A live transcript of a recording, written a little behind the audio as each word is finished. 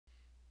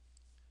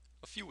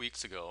few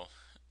weeks ago,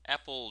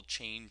 Apple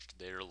changed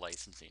their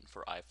licensing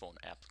for iPhone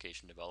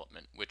application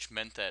development, which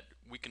meant that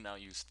we can now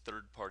use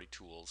third-party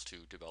tools to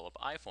develop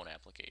iPhone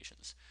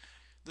applications.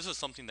 This is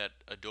something that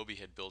Adobe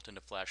had built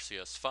into Flash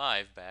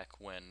CS5 back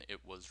when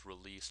it was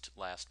released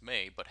last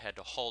May, but had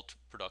to halt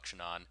production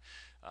on,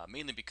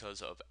 mainly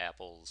because of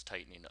Apple's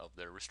tightening of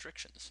their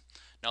restrictions.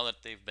 Now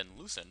that they've been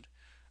loosened,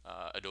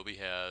 Adobe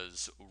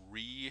has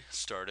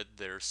restarted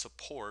their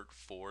support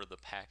for the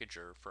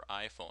packager for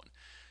iPhone.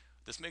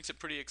 This makes it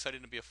pretty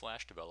exciting to be a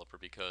Flash developer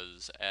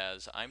because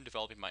as I'm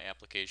developing my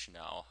application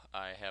now,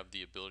 I have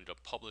the ability to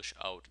publish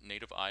out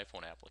native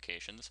iPhone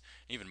applications.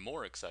 Even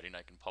more exciting,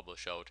 I can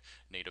publish out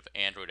native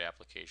Android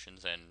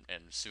applications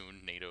and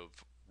soon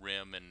native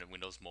RIM and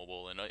Windows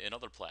Mobile and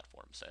other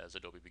platforms as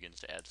Adobe begins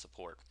to add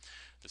support.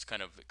 This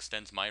kind of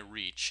extends my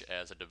reach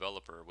as a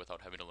developer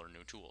without having to learn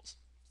new tools.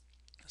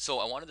 So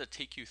I wanted to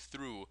take you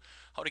through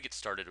how to get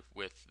started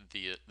with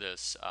the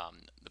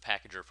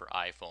packager for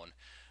iPhone.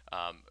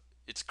 Um,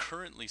 it's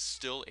currently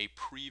still a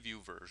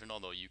preview version,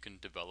 although you can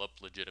develop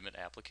legitimate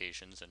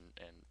applications and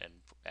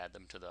add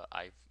them to the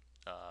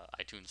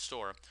iTunes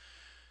store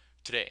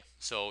today.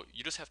 So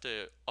you just have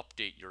to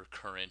update your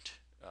current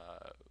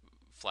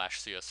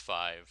Flash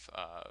CS5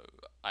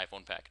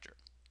 iPhone packager.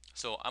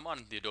 So I'm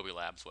on the Adobe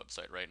Labs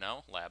website right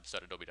now,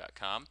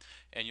 labs.adobe.com,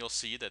 and you'll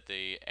see that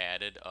they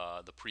added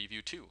the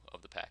preview 2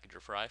 of the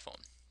packager for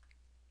iPhone.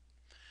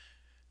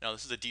 Now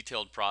this is a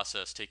detailed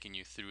process taking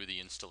you through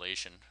the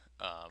installation.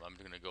 I'm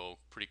going to go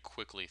pretty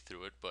quickly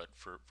through it, but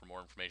for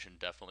more information,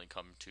 definitely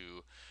come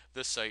to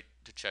this site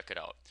to check it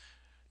out.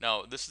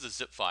 Now this is a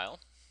zip file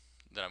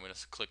that I'm going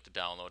to click to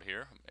download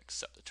here. I'm going to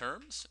accept the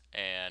terms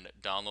and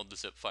download the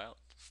zip file,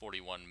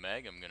 41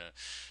 meg. I'm going to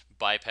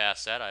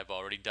bypass that. I've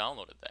already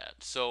downloaded that.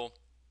 So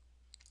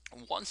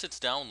once it's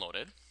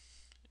downloaded,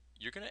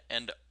 you're going to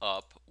end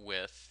up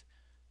with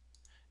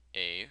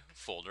a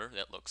folder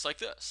that looks like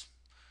this,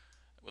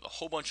 with a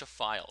whole bunch of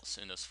files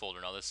in this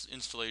folder. Now this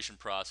installation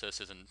process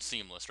isn't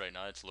seamless right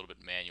now, it's a little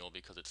bit manual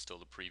because it's still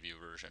the preview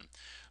version.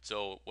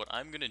 So what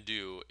I'm going to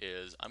do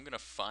is I'm going to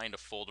find a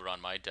folder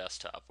on my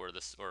desktop where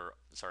this, or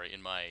sorry,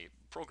 in my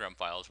program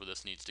files where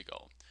this needs to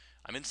go.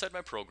 I'm inside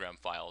my program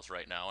files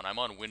right now and I'm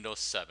on Windows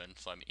 7,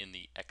 so I'm in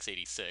the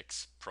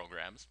x86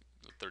 programs,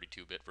 the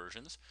 32-bit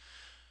versions.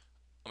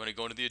 I'm going to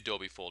go into the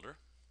Adobe folder.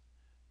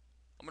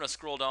 I'm going to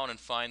scroll down and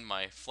find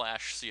my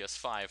Flash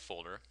CS5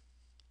 folder.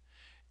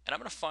 And I'm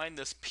going to find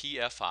this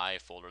PFI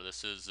folder.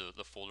 This is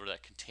the folder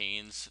that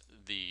contains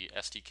the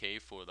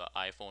SDK for the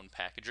iPhone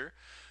packager,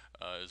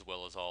 as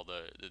well as all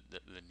the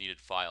needed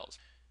files.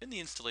 In the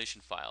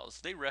installation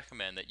files, they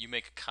recommend that you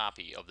make a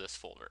copy of this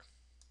folder.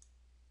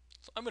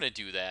 So I'm going to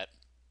do that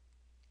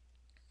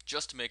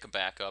just to make a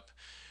backup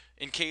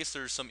in case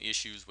there's some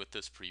issues with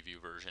this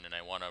preview version and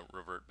I want to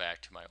revert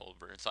back to my old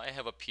version. So I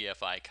have a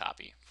PFI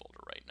copy folder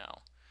right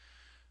now.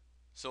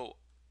 So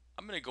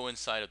I'm going to go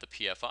inside of the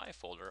PFI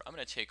folder. I'm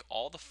going to take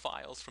all the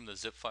files from the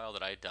zip file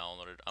that I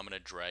downloaded. I'm going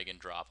to drag and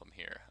drop them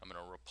here. I'm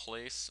going to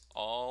replace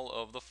all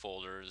of the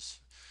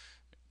folders,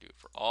 do it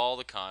for all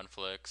the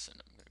conflicts,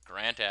 and I'm going to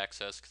grant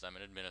access because I'm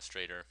an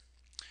administrator.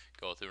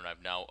 Go through and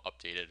I've now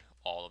updated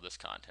all of this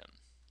content.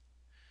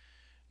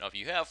 Now if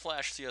you have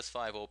Flash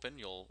CS5 open,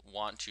 you'll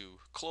want to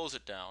close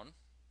it down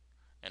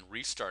and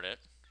restart it.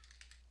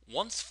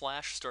 Once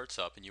Flash starts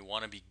up and you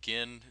want to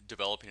begin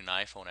developing an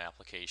iPhone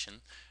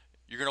application,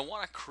 you're going to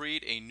want to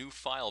create a new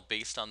file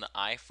based on the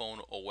iPhone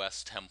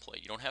OS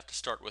template. You don't have to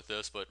start with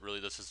this, but really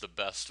this is the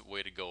best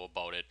way to go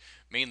about it,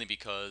 mainly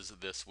because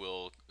this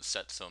will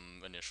set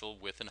some initial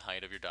width and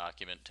height of your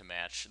document to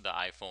match the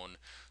iPhone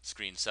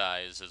screen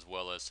size as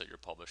well as set your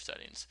publish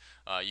settings.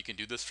 You can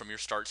do this from your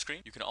start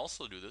screen. You can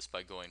also do this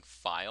by going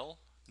File,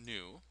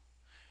 New,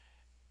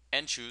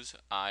 and choose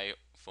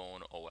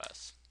iPhone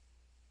OS.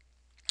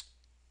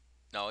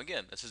 Now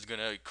again, this is going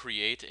to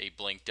create a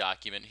blank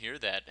document here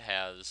that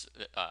has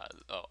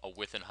a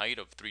width and height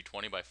of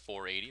 320 by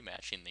 480,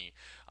 matching the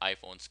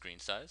iPhone screen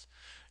size.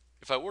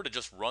 If I were to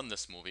just run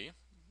this movie,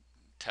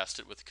 test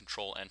it with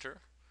Control Enter,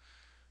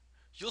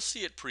 you'll see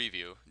it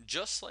preview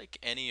just like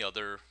any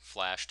other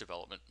Flash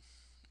development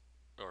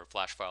or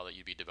Flash file that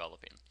you'd be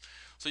developing.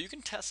 So you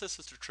can test this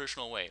the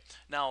traditional way.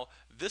 Now,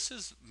 this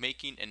is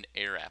making an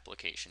Air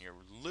application. You're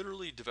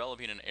literally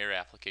developing an Air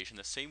application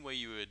the same way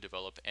you would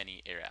develop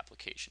any Air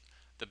application.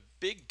 The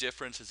big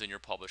difference is in your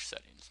publish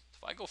settings.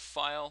 If I go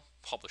File,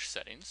 Publish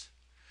Settings,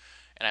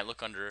 and I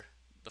look under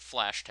the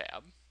Flash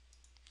tab,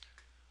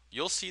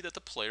 you'll see that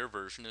the player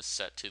version is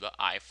set to the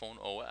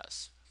iPhone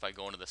OS. If I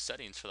go into the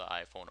settings for the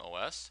iPhone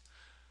OS,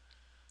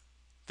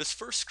 this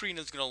first screen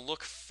is going to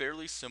look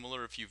fairly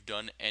similar if you've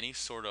done any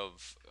sort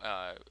of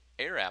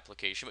Air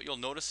application, but you'll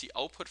notice the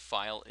output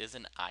file is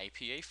an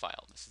IPA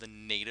file. This is a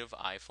native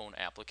iPhone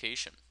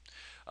application.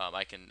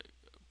 I can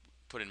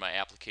put in my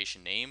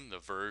application name, the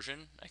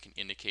version. I can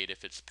indicate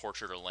if it's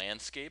portrait or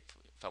landscape,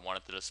 if I want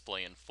it to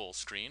display in full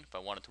screen, if I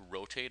want it to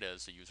rotate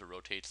as the user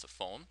rotates the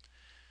phone.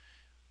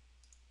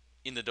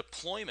 In the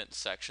deployment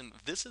section,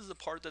 this is the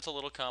part that's a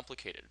little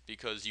complicated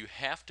because you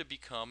have to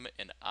become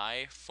an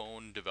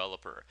iPhone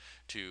developer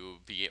to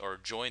be, or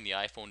join the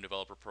iPhone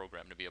developer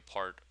program to be a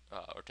part,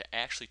 or to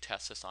actually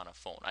test this on a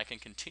phone. I can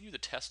continue to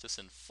test this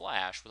in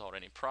Flash without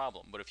any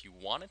problem, but if you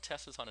want to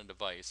test this on a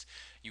device,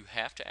 you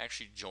have to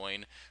actually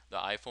join the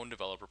iPhone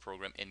developer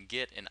program and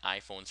get an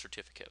iPhone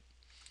certificate.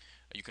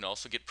 You can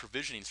also get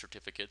provisioning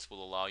certificates,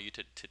 will allow you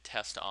to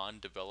test on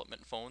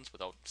development phones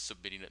without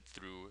submitting it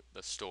through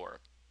the store.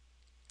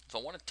 So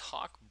I want to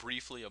talk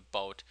briefly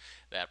about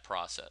that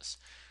process.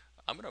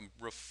 I'm going to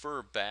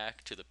refer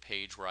back to the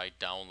page where I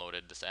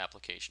downloaded this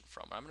application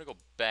from. I'm going to go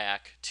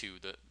back to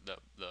the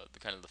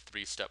kind of the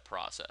three-step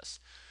process.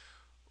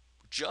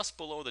 Just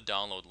below the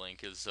download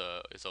link is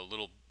a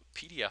little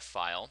PDF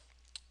file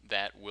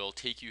that will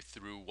take you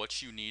through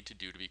what you need to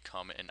do to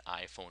become an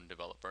iPhone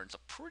developer. And it's a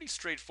pretty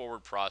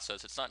straightforward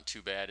process. It's not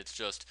too bad. It's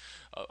just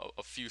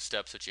a few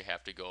steps that you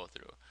have to go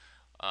through.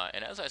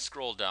 And as I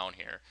scroll down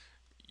here,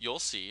 you'll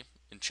see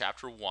in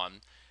chapter 1,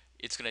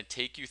 it's going to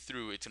take you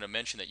through, it's going to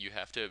mention that you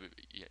have to,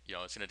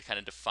 it's going to kind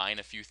of define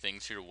a few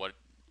things here,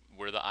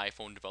 where the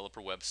iPhone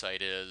developer website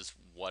is,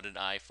 what an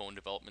iPhone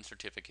development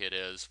certificate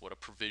is, what a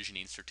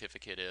provisioning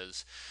certificate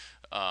is,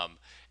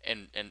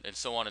 and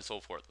so on and so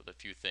forth with a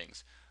few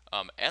things.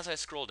 As I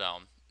scroll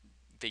down,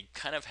 they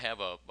kind of have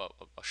a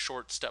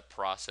short step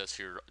process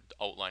here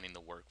outlining the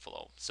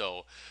workflow.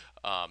 So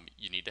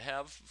you need to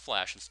have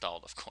Flash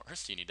installed, of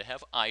course. You need to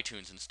have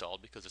iTunes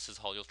installed because this is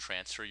how you'll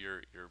transfer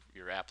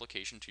your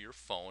application to your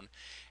phone.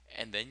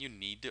 And then you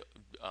need to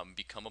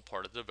become a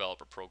part of the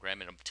developer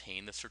program and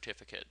obtain the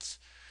certificates.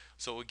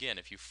 So again,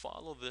 if you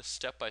follow this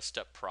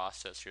step-by-step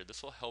process here,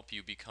 this will help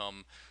you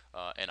become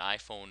an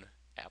iPhone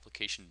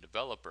application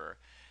developer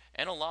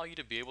and allow you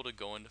to be able to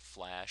go into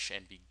Flash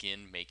and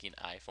begin making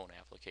iPhone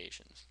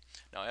applications.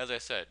 Now, as I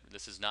said,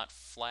 this is not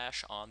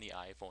Flash on the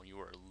iPhone. You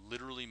are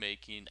literally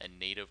making a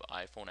native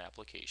iPhone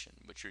application,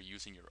 but you're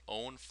using your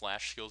own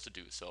Flash skills to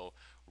do so,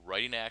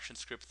 writing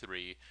ActionScript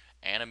 3,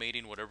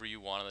 animating whatever you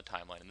want on the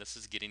timeline, and this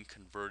is getting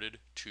converted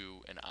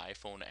to an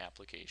iPhone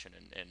application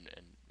and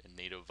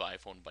native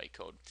iPhone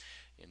bytecode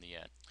in the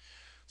end.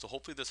 So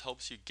hopefully this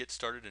helps you get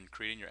started in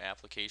creating your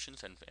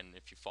applications, and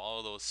if you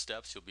follow those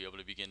steps, you'll be able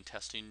to begin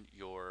testing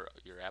your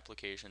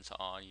applications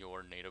on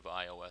your native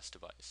iOS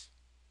device.